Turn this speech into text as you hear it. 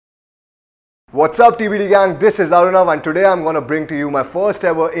What's up TBT gang, this is Arunav and today I'm gonna bring to you my first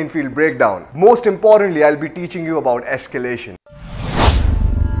ever infield breakdown. Most importantly, I'll be teaching you about escalation.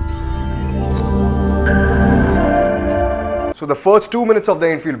 So the first 2 minutes of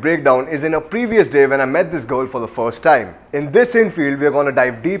the infield breakdown is in a previous day when I met this girl for the first time. In this infield, we're going to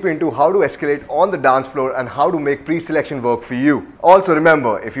dive deep into how to escalate on the dance floor and how to make pre-selection work for you. Also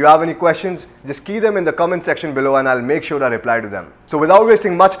remember, if you have any questions, just key them in the comment section below and I'll make sure to reply to them. So without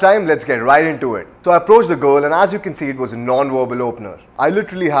wasting much time, let's get right into it. So I approached the girl and as you can see, it was a non-verbal opener. I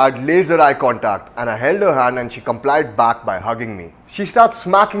literally had laser eye contact and I held her hand and she complied back by hugging me. She starts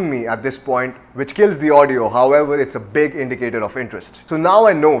smacking me at this point, which kills the audio. However, it's a big indicator of interest. So now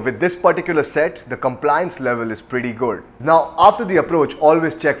I know with this particular set, the compliance level is pretty good. Now, after the approach,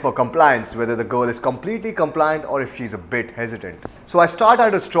 always check for compliance, whether the girl is completely compliant or if she's a bit hesitant. So I start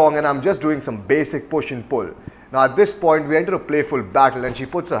at her strong and I'm just doing some basic push and pull. Now at this point, we enter a playful battle and she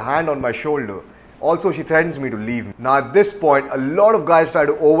puts her hand on my shoulder. Also, she threatens me to leave. Now at this point, a lot of guys try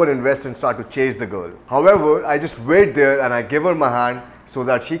to overinvest and start to chase the girl. However, I just wait there and I give her my hand so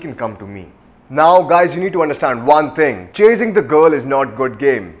that she can come to me. Now guys, you need to understand one thing. Chasing the girl is not good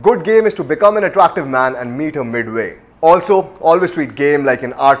game. Good game is to become an attractive man and meet her midway. Also, always treat game like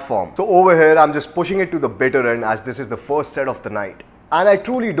an art form. So over here, I'm just pushing it to the bitter end as this is the first set of the night. And I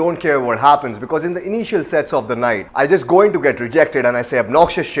truly don't care what happens because in the initial sets of the night, I just going to get rejected and I say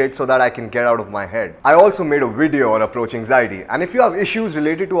obnoxious shit so that I can get out of my head. I also made a video on approach anxiety and if you have issues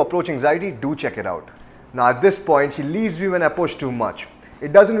related to approach anxiety, do check it out. Now at this point, she leaves me when I push too much.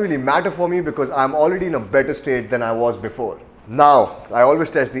 It doesn't really matter for me because I'm already in a better state than I was before. Now, I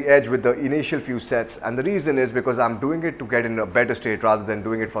always test the edge with the initial few sets and the reason is because I'm doing it to get in a better state rather than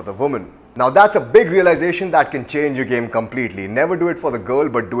doing it for the woman. Now that's a big realization that can change your game completely. Never do it for the girl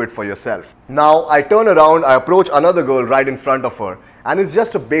but do it for yourself. Now I turn around, I approach another girl right in front of her and it's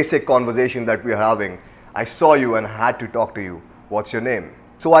just a basic conversation that we're having. I saw you and had to talk to you. What's your name?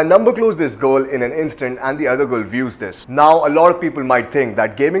 So I number close this girl in an instant and the other girl views this. Now a lot of people might think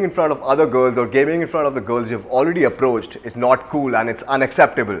that gaming in front of other girls or gaming in front of the girls you've already approached is not cool and it's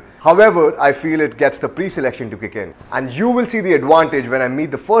unacceptable. However, I feel it gets the pre-selection to kick in. And you will see the advantage when I meet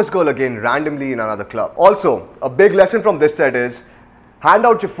the first girl again randomly in another club. Also, a big lesson from this set is hand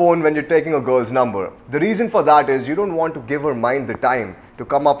out your phone when you're taking a girl's number. The reason for that is you don't want to give her mind the time to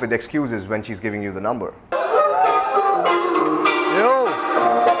come up with excuses when she's giving you the number.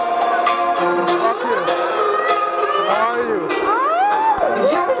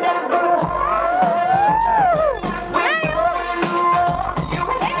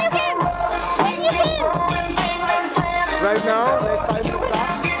 Right now, like 5 minutes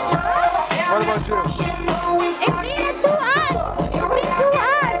back. What about you? It's being too hot. It's being too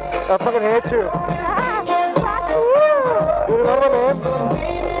hot. I fucking hate you. Do you know my name?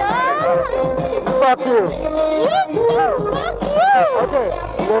 No. Fuck you. Fuck you. Okay,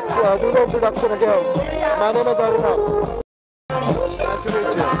 let's do the introduction again. My name is Arunav. Nice to meet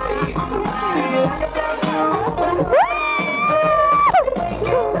you.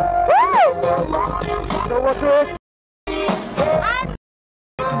 So what's your age?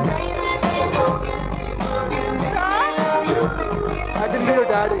 I can be your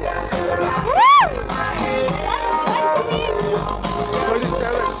daddy.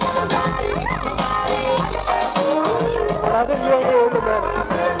 37. But I think you're the older man.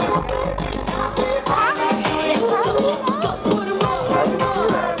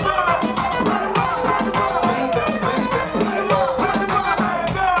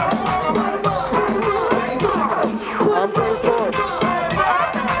 I'm 24.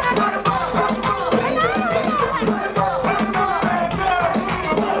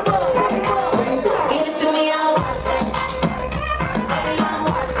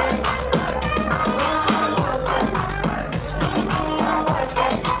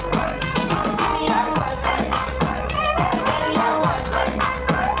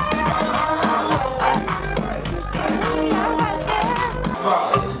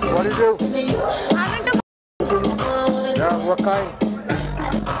 What do you do? I'm into Yeah, what kind?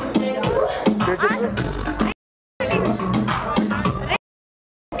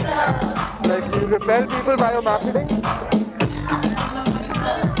 Like you repel people by your marketing?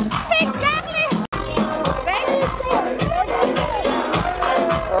 exactly.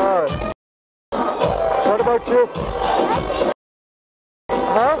 What about you?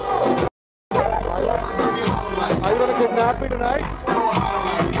 Huh? Are you gonna kidnap me tonight?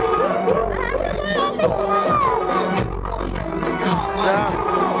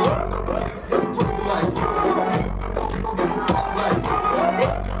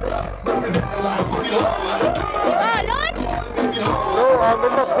 I'm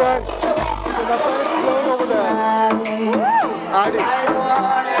with my friend. my friend is flown over there. Adi.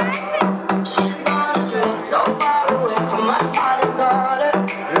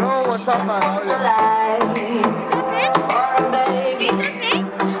 Yo, what's up, man? How are you?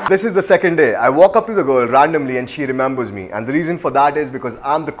 This is the second day. I walk up to the girl randomly and she remembers me. And the reason for that is because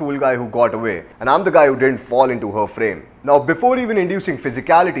I'm the cool guy who got away. And I'm the guy who didn't fall into her frame. Now, before even inducing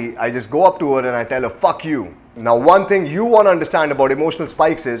physicality, I just go up to her and I tell her, fuck you. Now, one thing you want to understand about emotional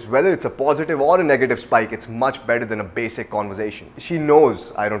spikes is whether it's a positive or a negative spike, it's much better than a basic conversation. She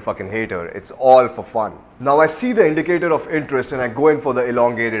knows I don't fucking hate her. It's all for fun. Now, I see the indicator of interest and I go in for the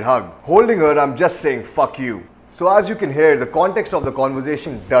elongated hug. Holding her, I'm just saying, fuck you. So as you can hear, the context of the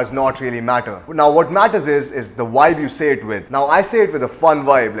conversation does not really matter. Now what matters is the vibe you say it with. Now I say it with a fun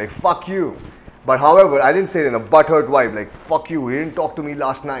vibe, like fuck you. But however, I didn't say it in a butthurt vibe, like fuck you, he didn't talk to me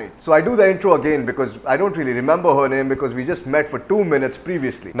last night. So I do the intro again because I don't really remember her name because we just met for 2 minutes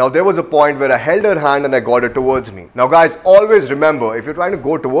previously. Now there was a point where I held her hand and I got her towards me. Now guys, always remember, if you're trying to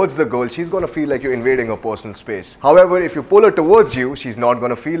go towards the girl, she's gonna feel like you're invading her personal space. However, if you pull her towards you, she's not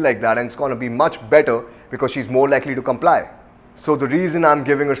gonna feel like that and it's gonna be much better because she's more likely to comply. So the reason I'm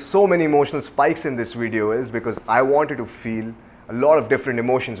giving her so many emotional spikes in this video is because I want her to feel a lot of different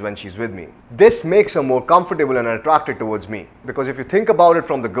emotions when she's with me. This makes her more comfortable and attracted towards me. Because if you think about it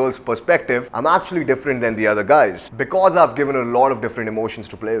from the girl's perspective, I'm actually different than the other guys. Because I've given her a lot of different emotions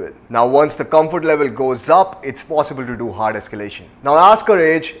to play with. Now once the comfort level goes up, it's possible to do hard escalation. Now I ask her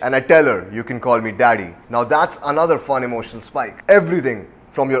age and I tell her, you can call me daddy. Now that's another fun emotional spike. Everything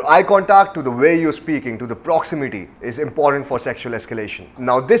from your eye contact to the way you're speaking to the proximity is important for sexual escalation.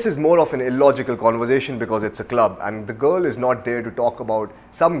 Now this is more of an illogical conversation because it's a club and the girl is not there to talk about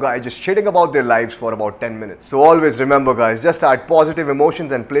some guy just shitting about their lives for about 10 minutes. So always remember guys, just add positive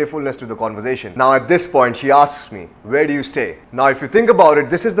emotions and playfulness to the conversation. Now at this point she asks me, where do you stay? Now if you think about it,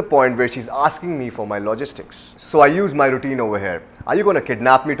 this is the point where she's asking me for my logistics. So I use my routine over here. Are you gonna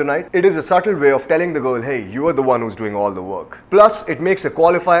kidnap me tonight? It is a subtle way of telling the girl, hey, you are the one who's doing all the work. Plus, it makes a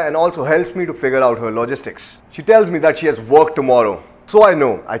qualifier and also helps me to figure out her logistics. She tells me that she has work tomorrow. So I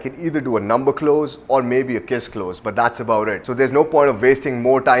know I can either do a number close or maybe a kiss close, but that's about it. So there's no point of wasting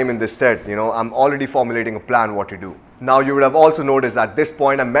more time in this set, you know, I'm already formulating a plan what to do. Now you would have also noticed at this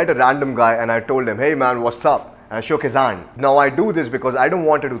point I met a random guy and I told him, hey man, what's up? And I shook his hand. Now I do this because I don't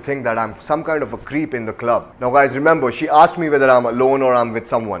want her to think that I'm some kind of a creep in the club. Now guys, remember, she asked me whether I'm alone or I'm with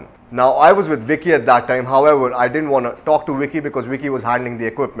someone. Now I was with Vicky at that time, however, I didn't want to talk to Vicky because Vicky was handling the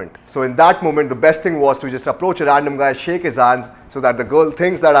equipment. So in that moment, the best thing was to just approach a random guy, shake his hands so that the girl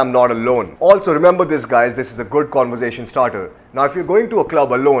thinks that I'm not alone. Also remember this guys, this is a good conversation starter. Now if you're going to a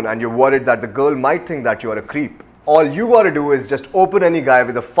club alone and you're worried that the girl might think that you're a creep, all you gotta do is just open any guy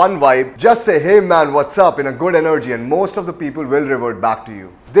with a fun vibe, just say, hey man, what's up, in a good energy, and most of the people will revert back to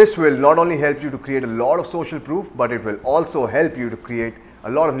you. This will not only help you to create a lot of social proof, but it will also help you to create a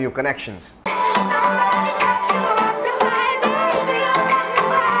lot of new connections.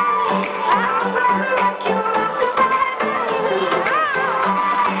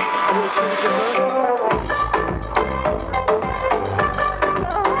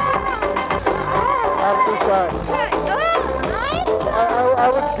 I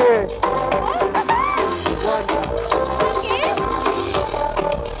was gay.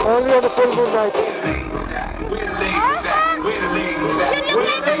 Only on the full moon night.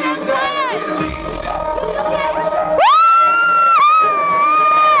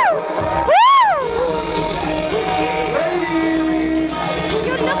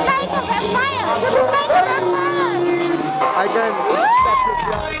 I can stop your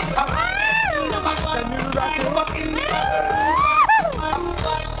flight. Can you do that too?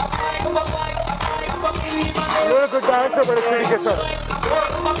 You're a good dancer, but a pretty kisser.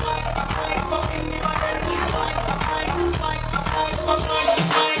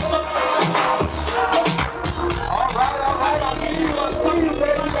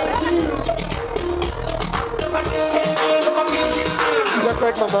 Just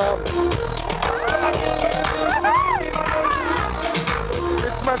like my mom.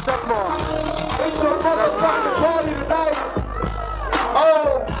 It's my stepmom. It's your motherfucking party tonight.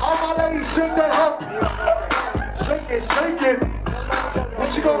 Oh, all my ladies, shake that hump. Shake it, shake it. What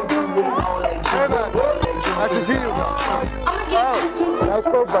you gonna do? Hey man, I can see you. Oh, that's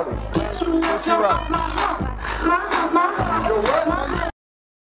so buddy. What you rock? Yo, what?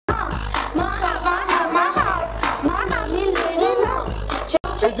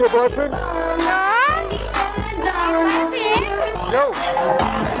 Is your boyfriend? Yo,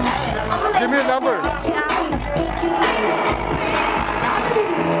 give me a number.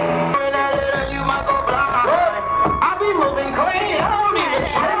 I be moving clean, I don't even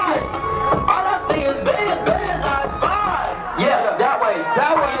try.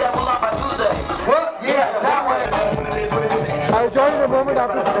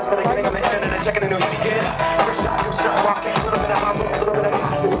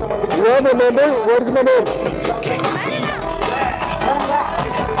 from remember? What is my name?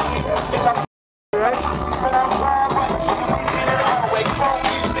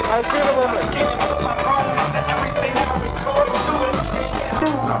 I'll feel a moment.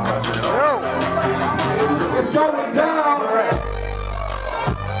 No. It's going down.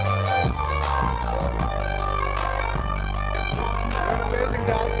 Amazing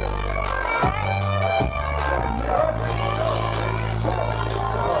dancer.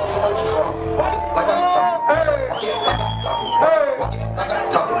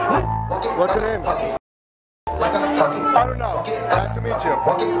 What's your name? TBTArunav. Nice to meet you.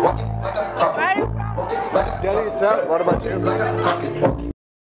 Delhi itself. What about you?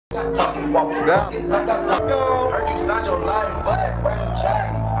 Yeah. Heard you signed your life for that brand chain.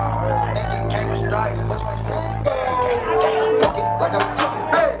 Thinking came with stripes, but you ain't walk it like I'm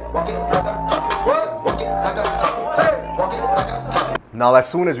talking. Walk it like I'm talking. Walk it like I'm talking. Walk it like I'm talking. Now as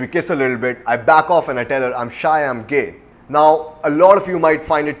soon as we kiss a little bit, I back off and I tell her I'm shy, I'm gay. Now a lot of you might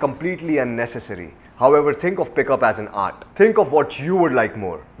find it completely unnecessary. However, think of pickup as an art. Think of what you would like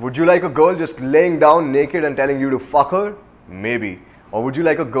more. Would you like a girl just laying down naked and telling you to fuck her? Maybe. Or would you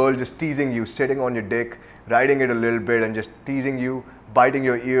like a girl just teasing you, sitting on your dick, riding it a little bit and just teasing you, biting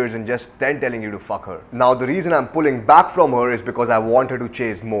your ears and just then telling you to fuck her? Now the reason I'm pulling back from her is because I want her to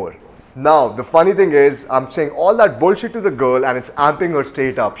chase more. Now the funny thing is, I'm saying all that bullshit to the girl and it's amping her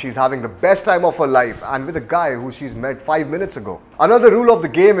state up. She's having the best time of her life and with a guy who she's met 5 minutes ago. Another rule of the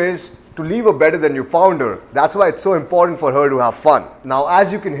game is to leave her better than you found her. That's why it's so important for her to have fun. Now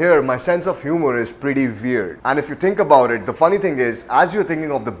as you can hear, my sense of humor is pretty weird. And if you think about it, the funny thing is, as you're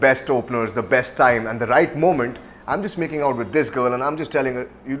thinking of the best openers, the best time and the right moment, I'm just making out with this girl and I'm just telling her,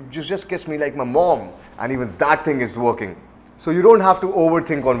 you just kiss me like my mom. And even that thing is working. So you don't have to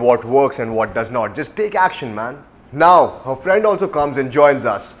overthink on what works and what does not. Just take action, man. Now, her friend also comes and joins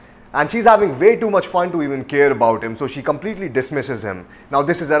us. And she's having way too much fun to even care about him, so she completely dismisses him. Now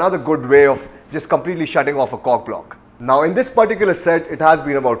this is another good way of just completely shutting off a cock block. Now in this particular set, it has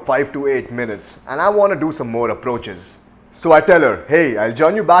been about 5 to 8 minutes and I want to do some more approaches. So I tell her, hey, I'll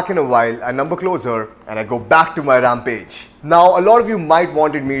join you back in a while, I number close her and I go back to my rampage. Now a lot of you might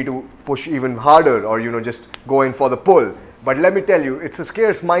wanted me to push even harder or just go in for the pull. But let me tell you, it's a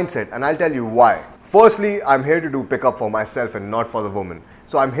scarce mindset and I'll tell you why. Firstly, I'm here to do pickup for myself and not for the woman.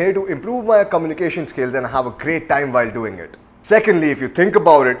 So I'm here to improve my communication skills and have a great time while doing it. Secondly, if you think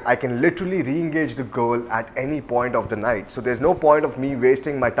about it, I can literally re-engage the girl at any point of the night. So there's no point of me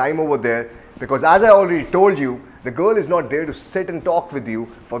wasting my time over there because as I already told you, the girl is not there to sit and talk with you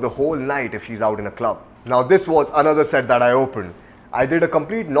for the whole night if she's out in a club. Now this was another set that I opened. I did a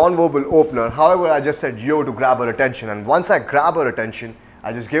complete non-verbal opener. However, I just said yo to grab her attention, and once I grab her attention,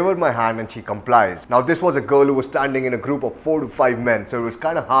 I just gave her my hand and she complies. Now this was a girl who was standing in a group of 4 to 5 men, so it was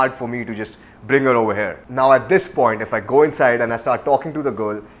kind of hard for me to just bring her over here. Now at this point, if I go inside and I start talking to the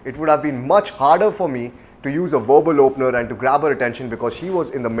girl, it would have been much harder for me to use a verbal opener and to grab her attention because she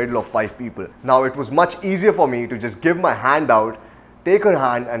was in the middle of 5 people. Now it was much easier for me to just give my hand out, take her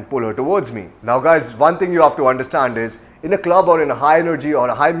hand and pull her towards me. Now guys, one thing you have to understand is, in a club or in a high energy or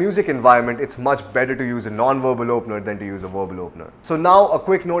a high music environment, it's much better to use a non-verbal opener than to use a verbal opener. So now a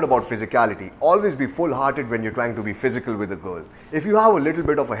quick note about physicality. Always be full-hearted when you're trying to be physical with a girl. If you have a little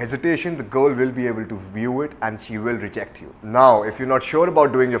bit of a hesitation, the girl will be able to view it and she will reject you. Now, if you're not sure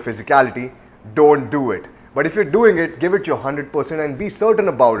about doing your physicality, don't do it. But if you're doing it, give it your 100% and be certain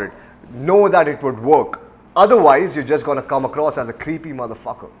about it. Know that it would work. Otherwise, you're just gonna come across as a creepy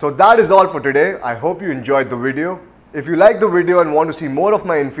motherfucker. So that is all for today. I hope you enjoyed the video. If you like the video and want to see more of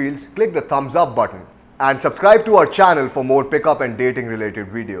my infields, click the thumbs up button and subscribe to our channel for more pickup and dating related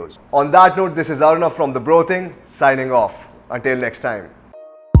videos. On that note, this is Arunav from TheBroThing signing off. Until next time.